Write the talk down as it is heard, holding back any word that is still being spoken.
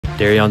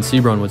Dereon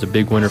Seabron was a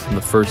big winner from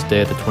the first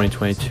day at the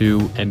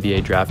 2022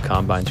 NBA Draft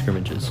Combine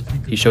scrimmages.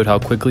 He showed how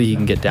quickly he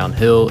can get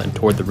downhill and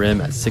toward the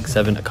rim at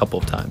 6'7" a couple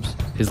of times.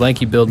 His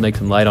lanky build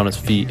makes him light on his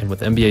feet, and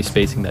with NBA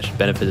spacing that should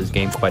benefit his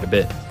game quite a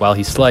bit. While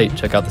he's slight,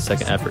 check out the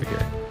second effort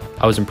here.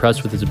 I was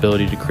impressed with his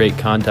ability to create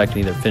contact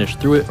and either finish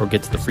through it or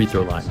get to the free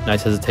throw line.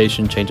 Nice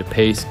hesitation, change of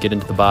pace, get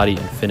into the body,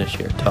 and finish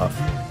here, tough.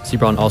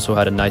 Seabron also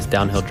had a nice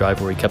downhill drive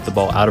where he kept the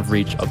ball out of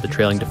reach of the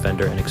trailing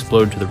defender and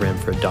exploded to the rim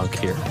for a dunk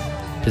here.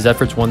 His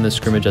efforts won this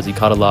scrimmage as he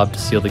caught a lob to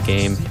seal the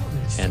game,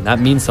 and that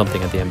means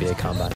something at the NBA Combine.